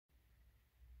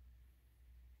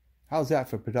How's that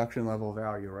for production level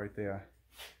value right there?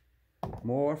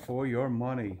 More for your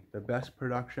money. The best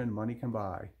production money can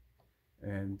buy.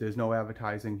 And there's no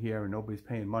advertising here and nobody's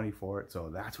paying money for it,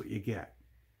 so that's what you get.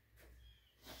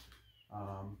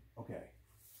 Okay.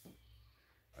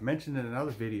 I mentioned in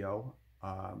another video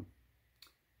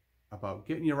about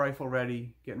getting your rifle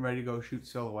ready, getting ready to go shoot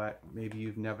silhouette. Maybe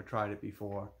you've never tried it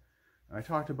before. And I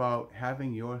talked about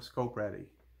having your scope ready.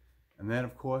 And then,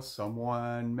 of course,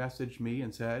 someone messaged me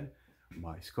and said,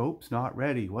 my scope's not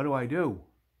ready. What do I do?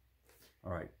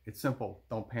 All right, it's simple.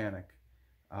 Don't panic.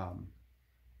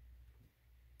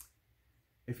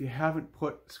 If you haven't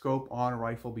put scope on a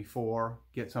rifle before,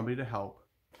 get somebody to help.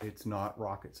 It's not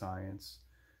rocket science.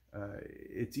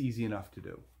 It's easy enough to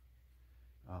do.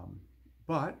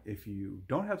 But if you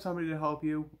don't have somebody to help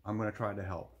you, I'm going to try to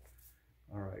help.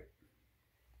 All right.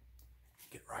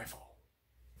 Get rifle.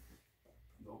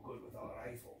 No good without a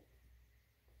rifle.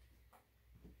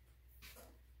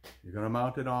 You're going to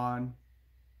mount it on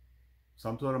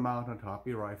some sort of mount on top of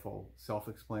your rifle.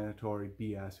 Self-explanatory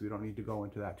BS. We don't need to go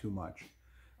into that too much.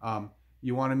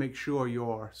 You want to make sure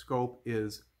your scope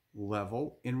is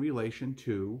level in relation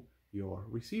to your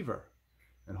receiver.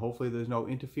 And hopefully there's no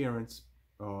interference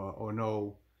or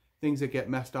no things that get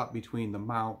messed up between the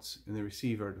mounts and the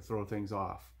receiver to throw things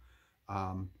off.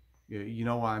 You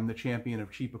know, I'm the champion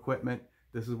of cheap equipment.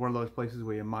 This is one of those places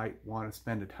where you might want to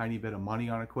spend a tiny bit of money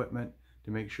on equipment to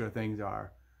make sure things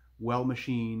are well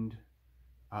machined.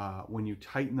 When you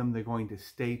tighten them, they're going to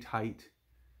stay tight.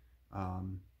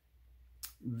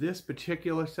 This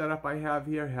particular setup I have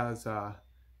here has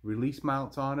release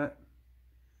mounts on it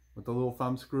with the little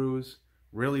thumb screws.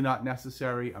 Really not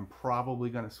necessary. I'm probably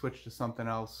going to switch to something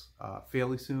else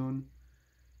fairly soon.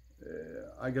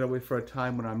 I gotta wait for a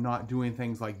time when I'm not doing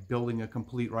things like building a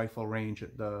complete rifle range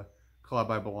at the club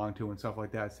I belong to and stuff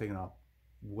like that. It's taking up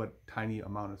what tiny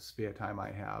amount of spare time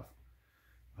I have.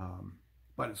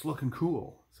 But it's looking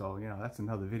cool. So, you know, that's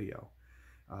another video.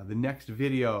 The next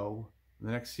video, the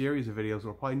next series of videos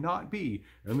will probably not be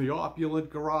in the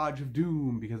opulent garage of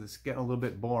doom because it's getting a little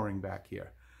bit boring back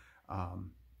here.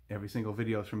 Every single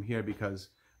video is from here because,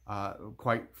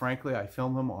 quite frankly, I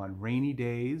film them on rainy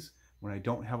days when I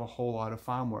don't have a whole lot of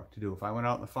farm work to do. If I went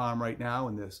out in the farm right now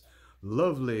in this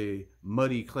lovely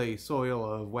muddy clay soil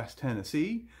of West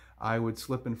Tennessee, I would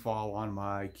slip and fall on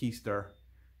my keister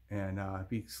and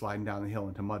be sliding down the hill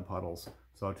into mud puddles.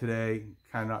 So today,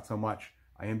 kind of not so much.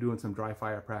 I am doing some dry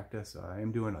fire practice. I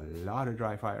am doing a lot of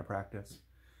dry fire practice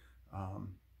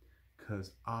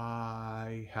because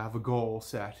I have a goal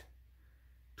set.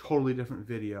 Totally different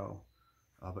video,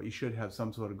 but you should have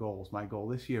some sort of goals. My goal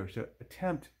this year is to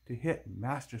attempt to hit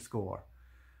master score.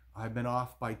 I've been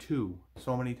off by 2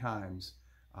 so many times.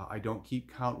 I don't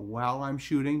keep count while I'm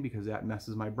shooting because that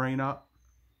messes my brain up.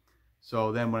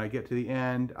 So then when I get to the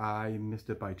end, I missed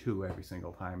it by 2 every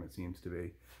single time, it seems to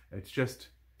be.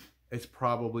 It's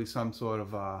probably some sort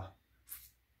of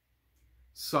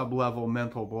sub-level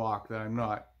mental block that I'm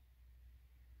not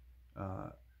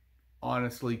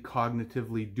honestly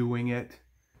cognitively doing it,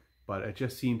 but it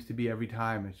just seems to be every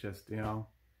time. It's just, you know,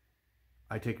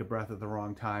 I take a breath at the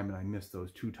wrong time and I miss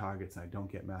those 2 targets and I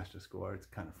don't get master score. It's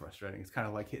kind of frustrating. It's kind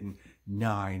of like hitting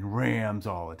 9 rams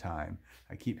all the time.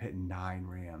 I keep hitting 9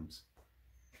 rams.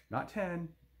 Not 10,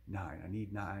 9. I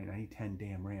need 9. I need 10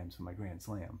 damn rams for my Grand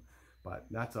Slam. But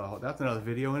that's another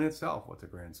video in itself, what's a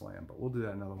Grand Slam. But we'll do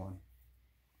that another one.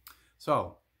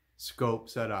 So, scope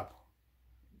set up.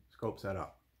 Scope set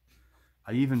up.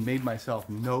 I even made myself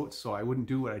notes so I wouldn't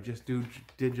do what I just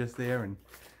did just there and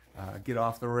get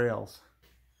off the rails.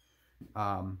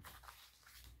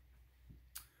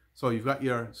 So you've got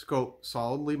your scope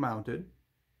solidly mounted.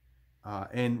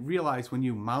 And realize when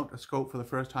you mount a scope for the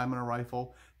first time on a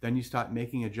rifle, then you start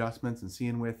making adjustments and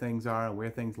seeing where things are and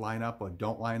where things line up or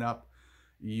don't line up.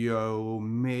 You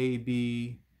may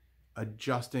be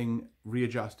adjusting,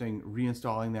 readjusting,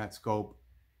 reinstalling that scope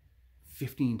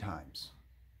 15 times.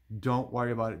 Don't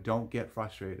worry about it. Don't get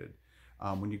frustrated.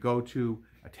 When you go to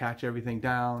attach everything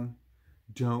down,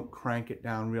 don't crank it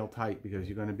down real tight because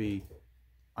you're going to be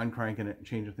uncranking it and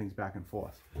changing things back and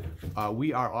forth.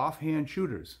 We are offhand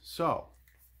shooters, so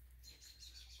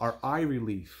our eye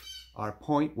relief, our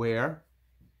point where,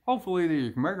 hopefully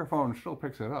the microphone still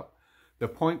picks it up, the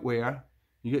point where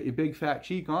you get your big fat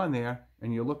cheek on there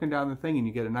and you're looking down the thing and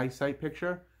you get a nice sight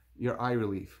picture, your eye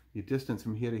relief, your distance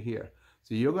from here to here.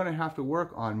 So you're going to have to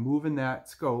work on moving that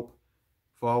scope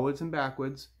forwards and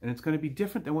backwards, and it's going to be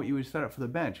different than what you would set up for the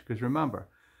bench, because remember,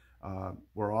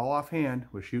 we're all offhand,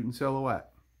 we're shooting silhouette.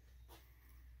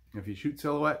 If you shoot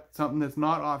silhouette, something that's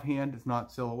not offhand, it's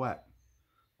not silhouette.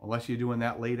 Unless you're doing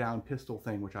that lay down pistol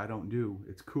thing, which I don't do.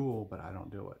 It's cool, but I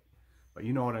don't do it. But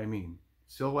you know what I mean.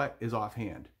 Silhouette is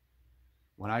offhand.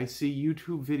 When I see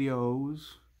YouTube videos,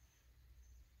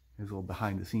 here's a little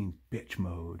behind the scenes bitch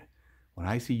mode. When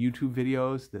I see YouTube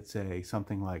videos that say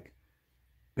something like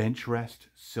bench rest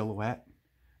silhouette,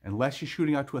 unless you're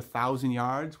shooting out to 1,000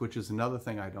 yards, which is another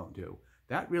thing I don't do,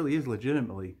 that really is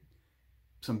legitimately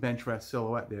some bench rest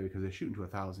silhouette there because they're shooting to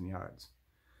 1,000 yards.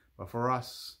 But for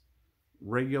us,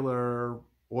 regular,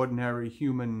 ordinary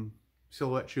human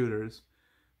silhouette shooters,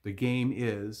 the game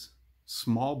is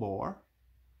small bore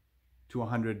to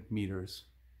 100 meters,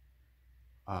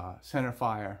 center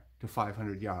fire to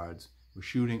 500 yards. We're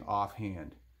shooting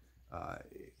offhand.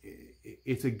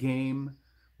 It's a game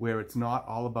where it's not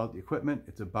all about the equipment,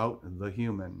 it's about the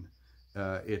human.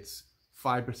 It's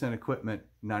 5% equipment,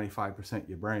 95%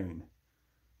 your brain.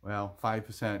 Well,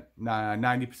 5%,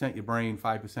 90% your brain,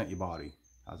 5% your body.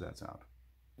 How's that sound?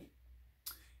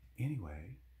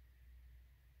 Anyway,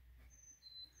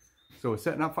 so we're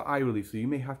setting up for eye relief, so you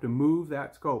may have to move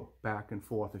that scope back and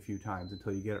forth a few times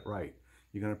until you get it right.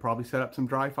 You're going to probably set up some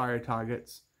dry fire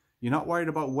targets. You're not worried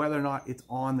about whether or not it's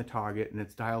on the target and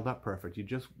it's dialed up perfect. You're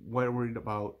just worried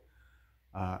about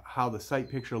how the sight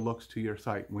picture looks to your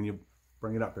sight when you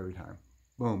bring it up every time.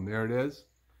 Boom, there it is.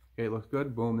 Okay, it looks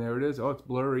good. Boom, there it is. Oh, it's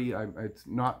blurry. It's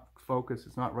not focused.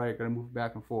 It's not right. Got to move it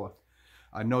back and forth.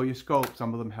 Know your scope.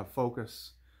 Some of them have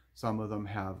focus. Some of them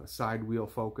have a side wheel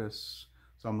focus.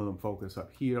 Some of them focus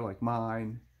up here like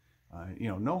mine.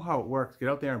 You know how it works. Get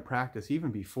out there and practice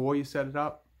even before you set it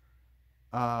up.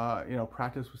 You know,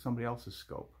 practice with somebody else's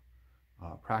scope.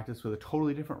 Practice with a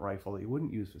totally different rifle that you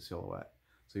wouldn't use for silhouette.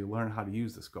 So you learn how to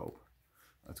use the scope.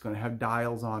 It's going to have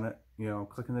dials on it. You know,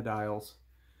 clicking the dials.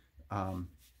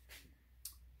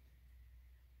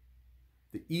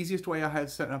 The easiest way I had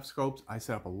setting up scopes, I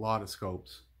set up a lot of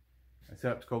scopes. I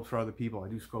set up scopes for other people. I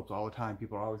do scopes all the time.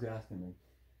 People are always asking me,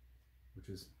 which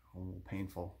is a little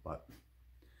painful, but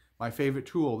my favorite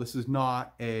tool, this is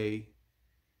not a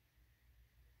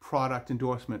product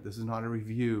endorsement. This is not a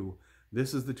review.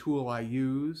 This is the tool I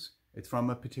use. It's from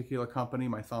a particular company.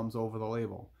 My thumb's over the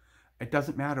label. It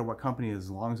doesn't matter what company it is,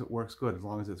 as long as it works good, as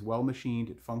long as it's well machined,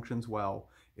 it functions well.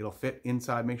 It'll fit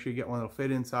inside. Make sure you get one that'll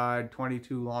fit inside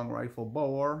 22 long rifle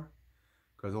bore,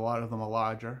 because a lot of them are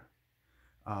larger.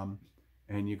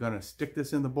 And you're going to stick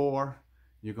this in the bore.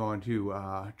 You're going to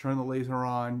turn the laser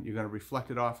on. You're going to reflect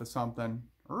it off of something.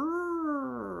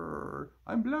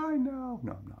 I'm blind now.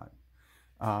 No, I'm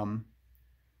not.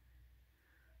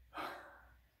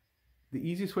 The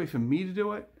easiest way for me to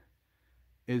do it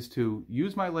is to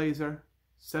use my laser,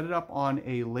 set it up on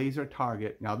a laser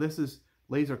target. Now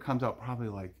laser comes out probably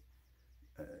like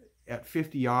at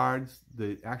 50 yards.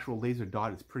 The actual laser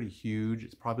dot is pretty huge.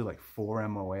 It's probably like 4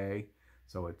 MOA,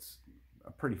 so it's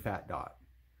a pretty fat dot.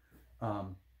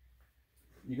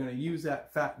 You're going to use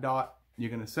that fat dot. You're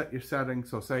going to set your settings.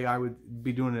 So say I would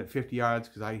be doing it at 50 yards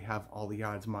because I have all the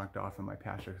yards marked off in my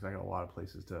pasture because I got a lot of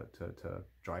places to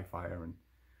dry fire and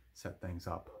set things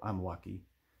up. I'm lucky.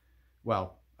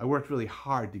 Well, I worked really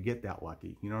hard to get that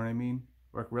lucky. You know what I mean?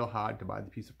 Work real hard to buy the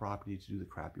piece of property to do the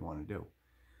crap you want to do.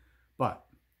 But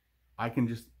I can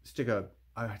just stick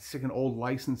an old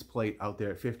license plate out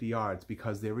there at 50 yards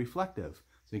because they're reflective.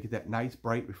 So you get that nice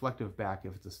bright reflective back.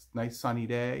 If it's a nice sunny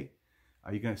day,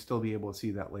 you're going to still be able to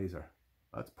see that laser.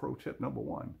 That's pro tip number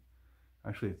 1.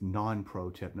 Actually, it's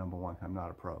non-pro tip number 1. I'm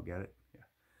not a pro. Get it?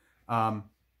 Yeah.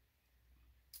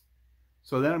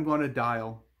 So then I'm going to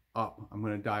dial up. I'm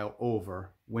going to dial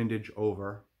over, windage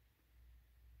over,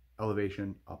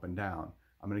 elevation up and down.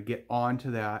 I'm going to get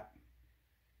onto that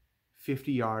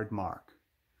 50-yard mark.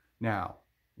 Now,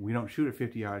 we don't shoot at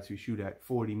 50 yards. We shoot at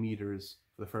 40 meters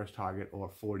for the first target or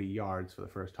 40 yards for the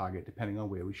first target, depending on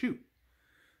where we shoot.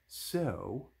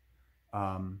 So,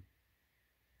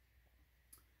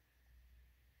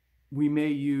 we may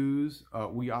use,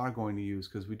 we are going to use,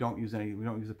 because we don't use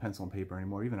a pencil and paper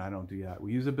anymore. Even I don't do that.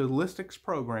 We use a ballistics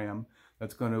program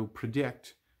that's going to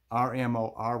predict our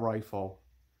ammo, our rifle,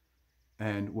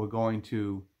 and we're going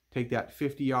to take that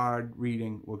 50-yard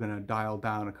reading. We're going to dial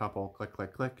down a couple, click,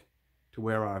 click, click, to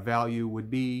where our value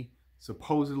would be,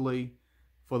 supposedly,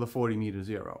 for the 40-meter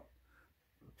zero.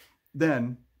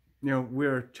 Then, you know,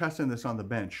 we're testing this on the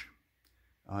bench.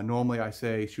 Normally I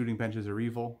say shooting benches are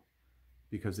evil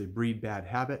because they breed bad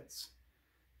habits.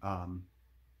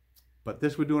 But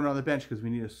this we're doing on the bench because we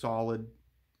need a solid,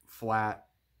 flat,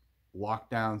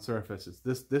 lockdown surface.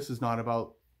 This is not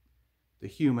about the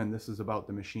human, this is about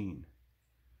the machine.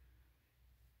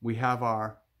 We have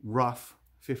our rough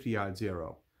 50-yard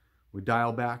zero. We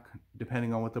dial back,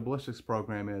 depending on what the ballistics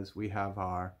program is, we have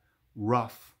our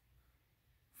rough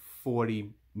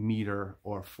 40 meter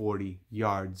or 40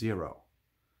 yard zero.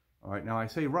 All right, now I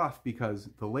say rough because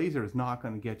the laser is not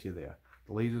going to get you there.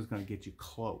 The laser is going to get you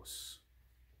close.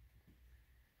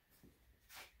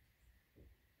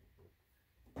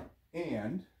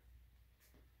 And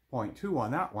point 2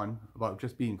 on that one, about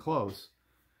just being close,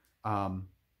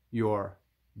 your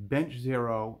bench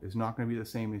zero is not going to be the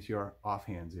same as your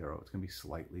offhand zero. It's going to be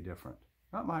slightly different.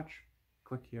 Not much.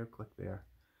 Click here, click there.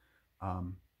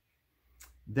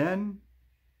 Then,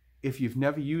 if you've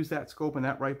never used that scope and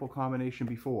that rifle combination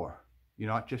before, you're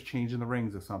not just changing the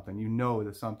rings or something, you know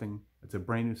there's something, it's a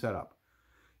brand new setup.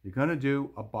 You're going to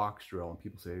do a box drill. And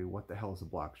people say, what the hell is a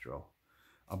box drill?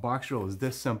 A box drill is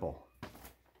this simple.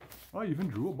 I even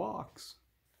drew a box.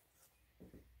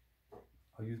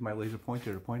 I'll use my laser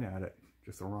pointer to point at it,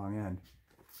 just the wrong end.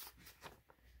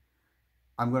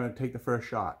 I'm going to take the first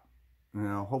shot. You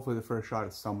know, hopefully the first shot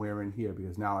is somewhere in here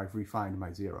because now I've refined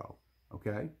my zero. Okay?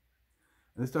 And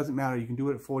this doesn't matter. You can do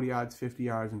it at 40 yards, 50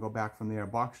 yards, and go back from there. A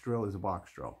box drill is a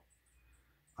box drill.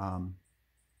 I'm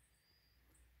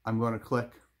going to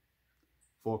click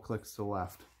 4 clicks to the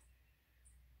left.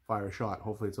 Fire a shot.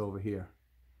 Hopefully it's over here.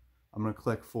 I'm going to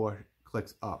click 4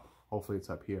 clicks up. Hopefully it's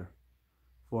up here.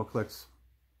 4 clicks.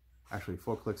 Actually,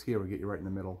 4 clicks here will get you right in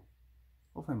the middle.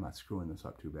 Hopefully I'm not screwing this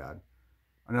up too bad.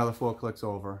 Another 4 clicks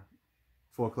over.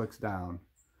 4 clicks down.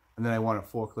 And then I want it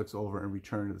 4 clicks over and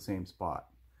return to the same spot.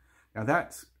 Now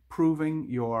that's proving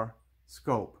your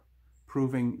scope.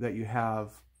 Proving that you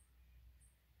have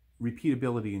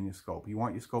repeatability in your scope. You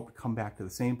want your scope to come back to the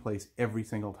same place every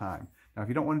single time. Now if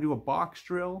you don't want to do a box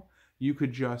drill, you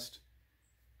could just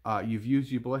you've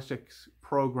used your ballistics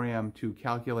program to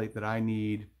calculate that I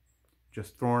need,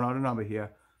 just throwing out a number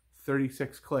here,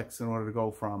 36 clicks in order to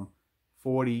go from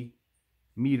 40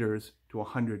 meters to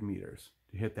 100 meters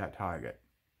to hit that target.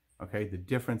 Okay, the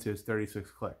difference is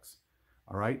 36 clicks.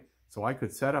 All right, so I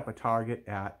could set up a target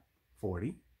at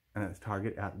 40 and a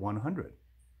target at 100.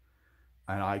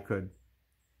 And I could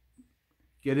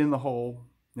get in the hole,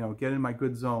 you know, get in my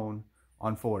good zone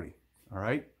on 40. All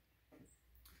right.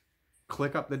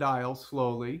 Click up the dial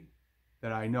slowly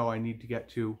that I know I need to get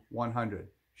to 100.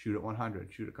 Shoot at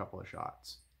 100. Shoot a couple of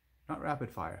shots. Not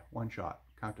rapid fire. 1 shot.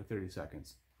 Count to 30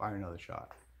 seconds. Fire another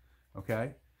shot.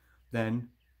 Okay? Then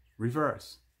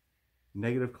reverse.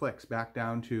 Negative clicks back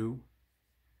down to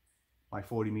my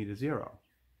 40 meter zero.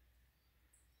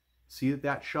 See that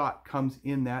that shot comes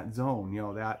in that zone. You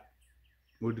know, that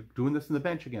we're doing this in the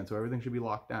bench again, so everything should be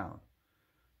locked down.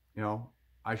 You know,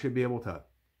 I should be able to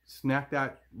snack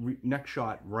that next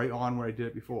shot right on where I did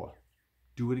it before.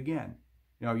 Do it again.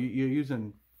 You know, you're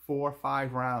using 4 or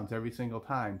 5 rounds every single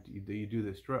time you do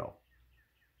this drill.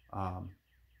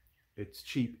 It's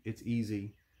cheap. It's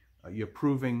easy. You're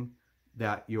proving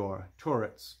that your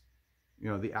turrets, you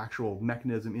know, the actual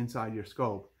mechanism inside your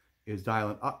scope is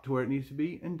dialing up to where it needs to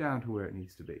be and down to where it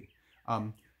needs to be.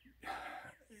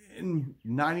 In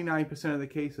 99% of the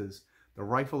cases, the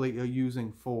rifle that you're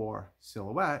using for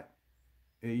silhouette,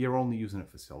 you're only using it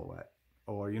for silhouette,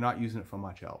 or you're not using it for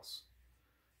much else.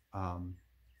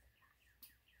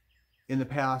 In the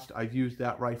past, I've used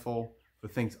that rifle for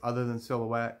things other than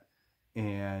silhouette,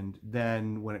 and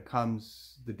then when it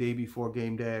comes the day before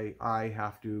game day, I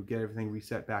have to get everything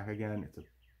reset back again. It's a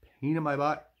pain in my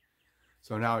butt.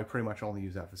 So now I pretty much only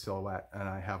use that for silhouette, and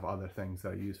I have other things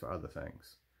that I use for other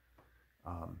things.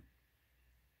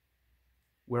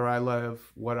 Where I live,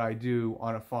 what I do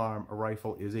on a farm, a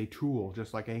rifle is a tool,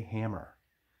 just like a hammer.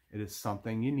 It is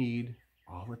something you need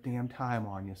all the damn time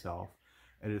on yourself.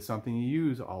 It is something you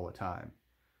use all the time.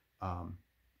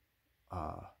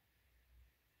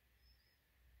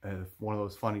 One of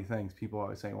those funny things, people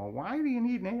always say, well, why do you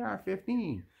need an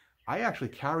AR-15? I actually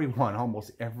carry one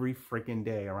almost every freaking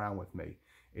day around with me.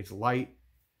 It's light.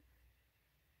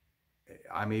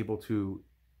 I'm able to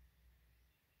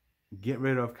get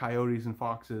rid of coyotes and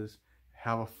foxes,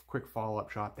 have a quick follow-up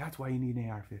shot. That's why you need an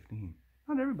AR-15.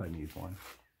 Not everybody needs one.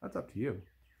 That's up to you.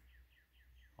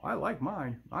 I like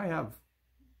mine. I have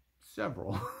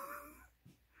several.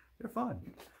 They're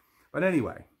fun. But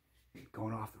anyway,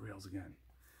 going off the rails again.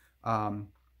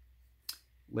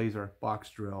 Laser, box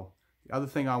drill. The other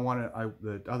thing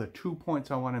the other 2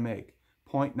 points I want to make.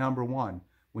 Point number 1,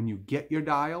 when you get your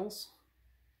dials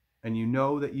and you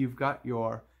know that you've got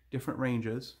your different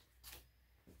ranges,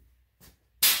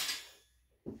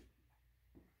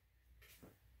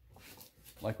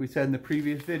 like we said in the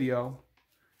previous video,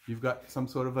 you've got some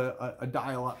sort of a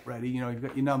dial up ready. You know, you've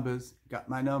got your numbers, got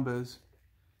my numbers,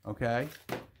 okay?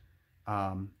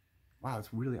 Wow,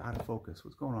 it's really out of focus.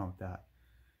 What's going on with that?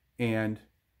 And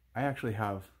I actually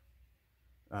have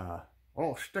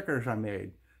stickers I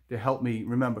made. to help me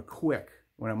remember quick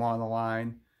when I'm on the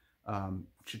line,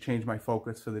 to change my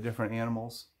focus for the different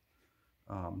animals.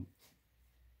 On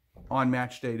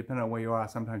match day, depending on where you are,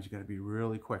 sometimes you got to be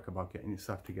really quick about getting your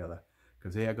stuff together,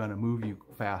 because they are going to move you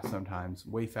fast sometimes,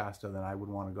 way faster than I would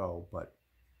want to go, but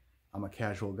I'm a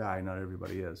casual guy, not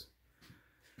everybody is.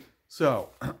 So,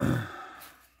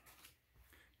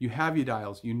 you have your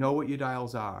dials, you know what your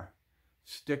dials are.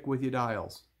 Stick with your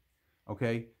dials,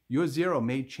 okay? Your zero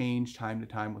may change time to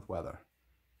time with weather.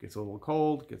 Gets a little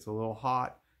cold, gets a little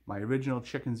hot. My original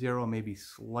chicken zero may be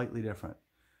slightly different.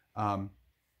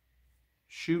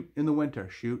 Shoot in the winter,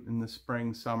 shoot in the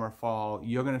spring, summer, fall.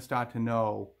 You're going to start to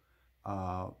know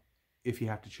if you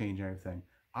have to change anything.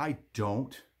 I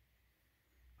don't.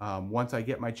 Once I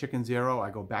get my chicken zero,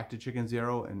 I go back to chicken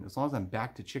zero, and as long as I'm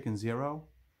back to chicken zero,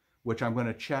 which I'm going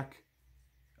to check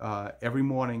every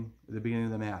morning at the beginning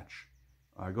of the match.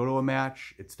 I go to a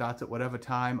match, it starts at whatever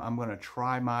time, I'm going to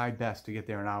try my best to get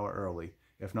there an hour early,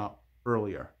 if not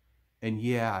earlier. And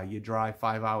yeah, you drive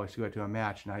 5 hours to get to a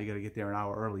match, now you got to get there an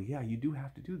hour early. Yeah, you do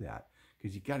have to do that,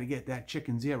 because you got to get that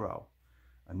chicken zero.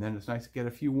 And then it's nice to get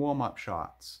a few warm-up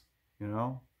shots, you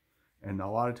know? And a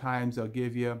lot of times they'll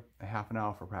give you a half an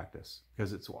hour for practice,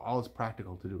 because it's all it's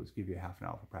practical to do is give you a half an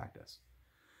hour for practice.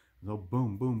 So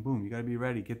boom, boom, boom, you got to be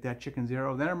ready. Get that chicken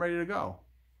zero, then I'm ready to go.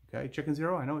 Okay, chicken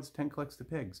zero, I know it's 10 clicks to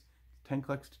pigs. 10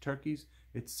 clicks to turkeys,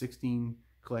 it's 16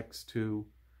 clicks to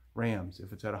rams.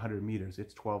 If it's at 100 meters,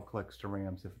 it's 12 clicks to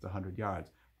rams if it's 100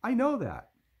 yards. I know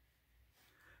that.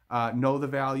 Know the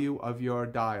value of your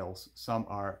dials. Some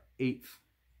are 1/8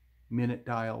 minute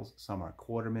dials, some are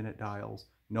 1/4 minute dials.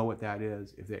 Know what that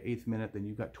is. If they're 1/8 minute, then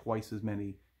you've got twice as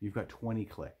many. You've got 20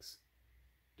 clicks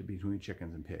to between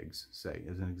chickens and pigs, say,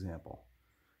 as an example.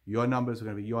 Your numbers are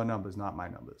going to be your numbers, not my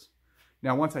numbers.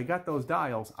 Now, once I got those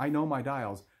dials, I know my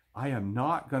dials. I am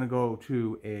not going to go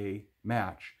to a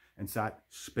match and start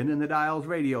spinning the dials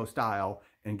radio style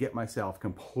and get myself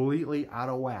completely out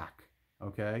of whack,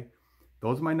 okay?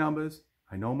 Those are my numbers.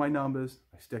 I know my numbers.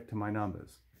 I stick to my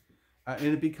numbers. And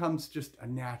it becomes just a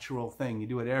natural thing. You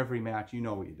do it every match. You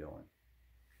know what you're doing.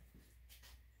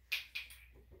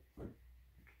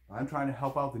 I'm trying to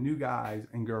help out the new guys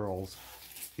and girls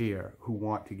here who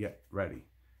want to get ready.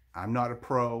 I'm not a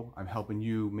pro. I'm helping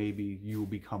you. Maybe you will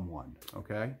become one,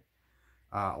 okay?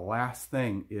 Last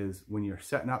thing is when you're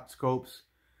setting up scopes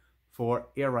for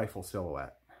air rifle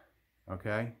silhouette,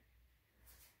 okay?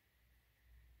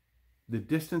 The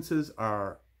distances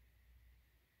are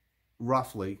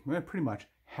roughly, pretty much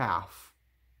half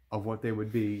of what they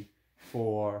would be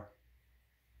for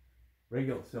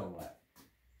regular silhouette.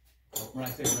 When I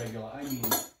say regular, I mean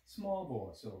small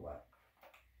bore silhouette.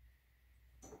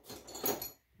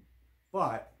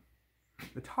 But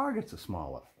the targets are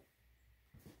smaller.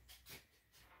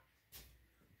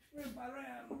 Where's my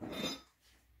ram?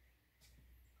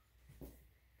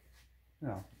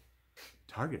 No,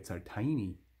 targets are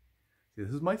tiny. See,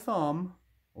 this is my thumb,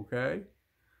 okay?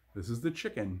 This is the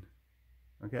chicken,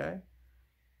 okay?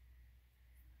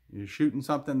 You're shooting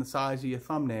something the size of your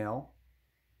thumbnail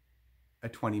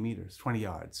at 20 meters, 20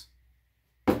 yards.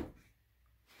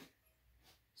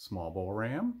 Small bore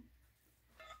ram,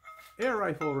 air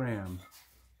rifle ram.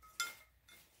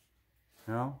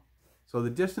 You know? So the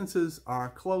distances are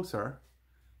closer,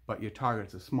 but your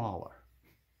targets are smaller.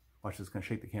 Watch this, gonna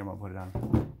shake the camera and put it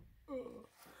on.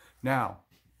 Now,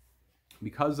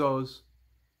 because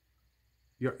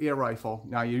your air rifle,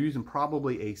 now you're using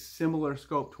probably a similar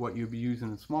scope to what you'd be using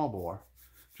in small bore.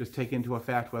 Just take into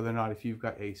effect whether or not if you've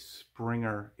got a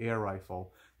Springer air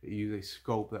rifle, that you use a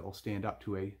scope that will stand up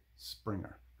to a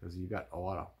Springer, because you've got a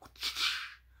lot of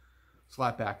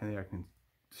slap back in there can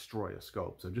destroy a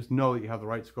scope. So just know that you have the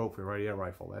right scope for your right air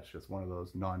rifle. That's just one of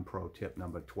those non-pro tip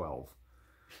number 12.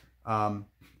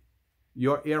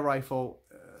 Your air rifle,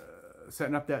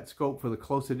 setting up that scope for the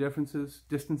closer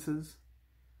distances,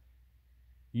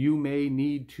 you may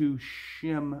need to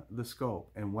shim the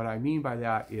scope. And what I mean by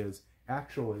that is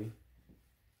actually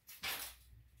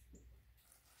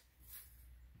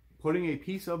putting a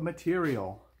piece of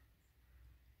material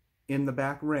in the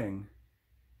back ring,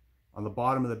 on the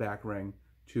bottom of the back ring,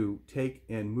 to take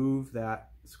and move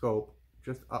that scope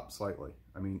just up slightly.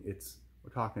 I mean, we're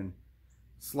talking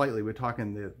slightly, we're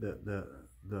talking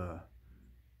the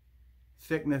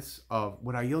thickness of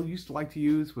what I used to like to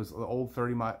use was the old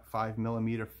 35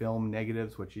 millimeter film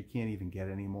negatives, which you can't even get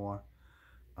anymore.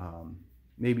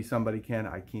 Maybe somebody can,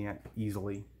 I can't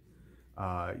easily.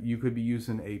 You could be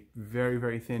using a very,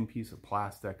 very thin piece of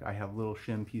plastic. I have little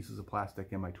shim pieces of plastic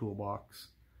in my toolbox.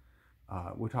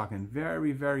 We're talking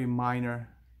very, very minor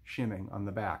shimming on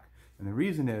the back. And the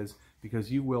reason is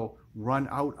because you will run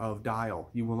out of dial.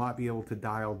 You will not be able to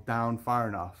dial down far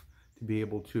enough to be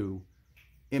able to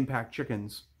impact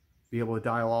chickens, be able to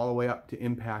dial all the way up to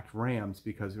impact rams,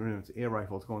 because it's air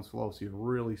rifle, it's going slow, so you're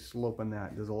really sloping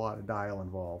that. There's a lot of dial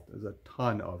involved. There's a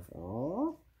ton of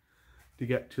to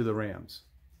get to the rams,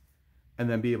 and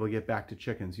then be able to get back to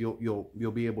chickens.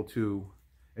 You'll be able to,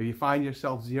 if you find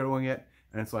yourself zeroing it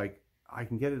and it's like, I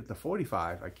can get it at the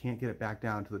 45, I can't get it back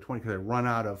down to the 20 because I run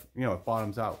out of, it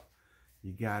bottoms out.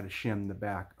 You got to shim the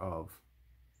back of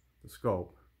the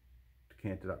scope to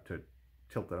cant it up, to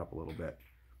tilt it up a little bit.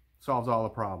 Solves all the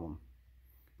problem.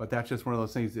 But that's just one of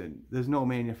those things that there's no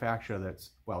manufacturer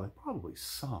that's, well, there's probably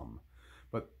some,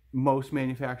 but most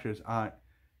manufacturers aren't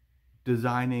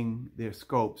designing their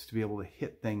scopes to be able to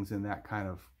hit things in that kind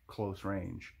of close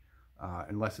range,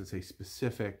 unless it's a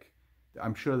specific,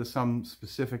 I'm sure there's some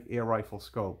specific air rifle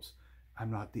scopes.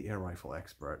 I'm not the air rifle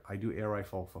expert. I do air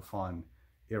rifle for fun,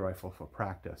 air rifle for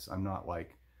practice. I'm not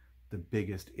like the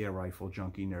biggest air rifle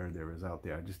junkie nerd there is out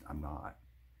there. I'm not.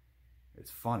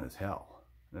 It's fun as hell,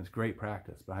 and it's great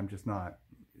practice, but I'm just not,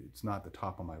 it's not the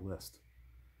top of my list.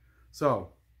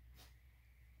 So,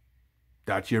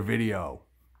 that's your video.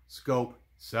 Scope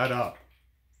set up.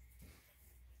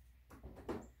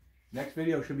 Next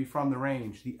video should be from the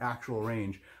range, the actual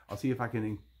range. I'll see if I can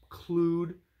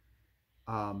include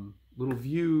little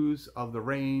views of the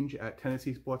range at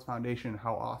Tennessee Sports Foundation,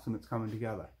 how awesome it's coming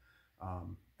together.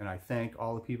 And I thank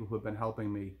all the people who have been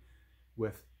helping me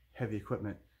with heavy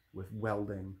equipment, with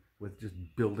welding, with just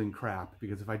building crap,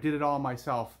 because if I did it all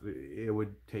myself, it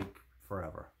would take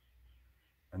forever.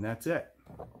 And that's it.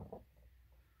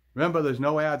 Remember, there's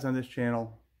no ads on this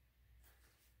channel,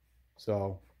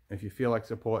 so if you feel like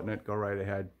supporting it, go right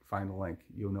ahead, find the link.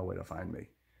 You'll know where to find me.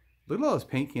 Look at all those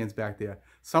paint cans back there.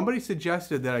 Somebody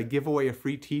suggested that I give away a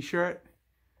free t-shirt.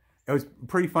 It was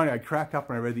pretty funny. I cracked up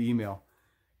when I read the email.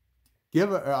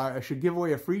 I should give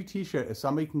away a free t-shirt if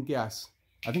somebody can guess.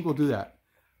 I think we'll do that.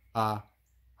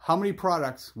 How many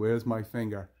products, where's my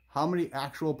finger? How many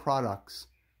actual products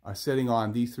are sitting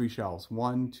on these 3 shelves?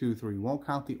 1, 2, 3. Won't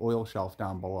count the oil shelf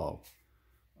down below.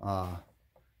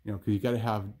 Because you got to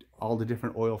have all the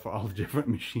different oil for all the different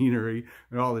machinery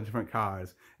and all the different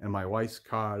cars. And my wife's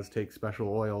cars take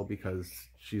special oil because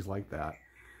she's like that.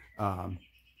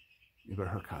 But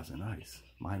her cars are nice.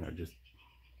 Mine are just...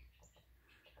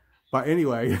 But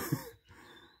anyway,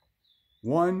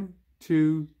 1,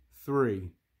 2,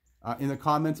 3. In the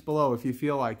comments below, if you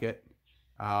feel like it,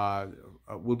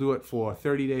 we'll do it for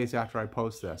 30 days after I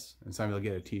post this, and somebody will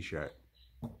get a t-shirt.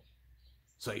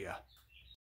 See ya.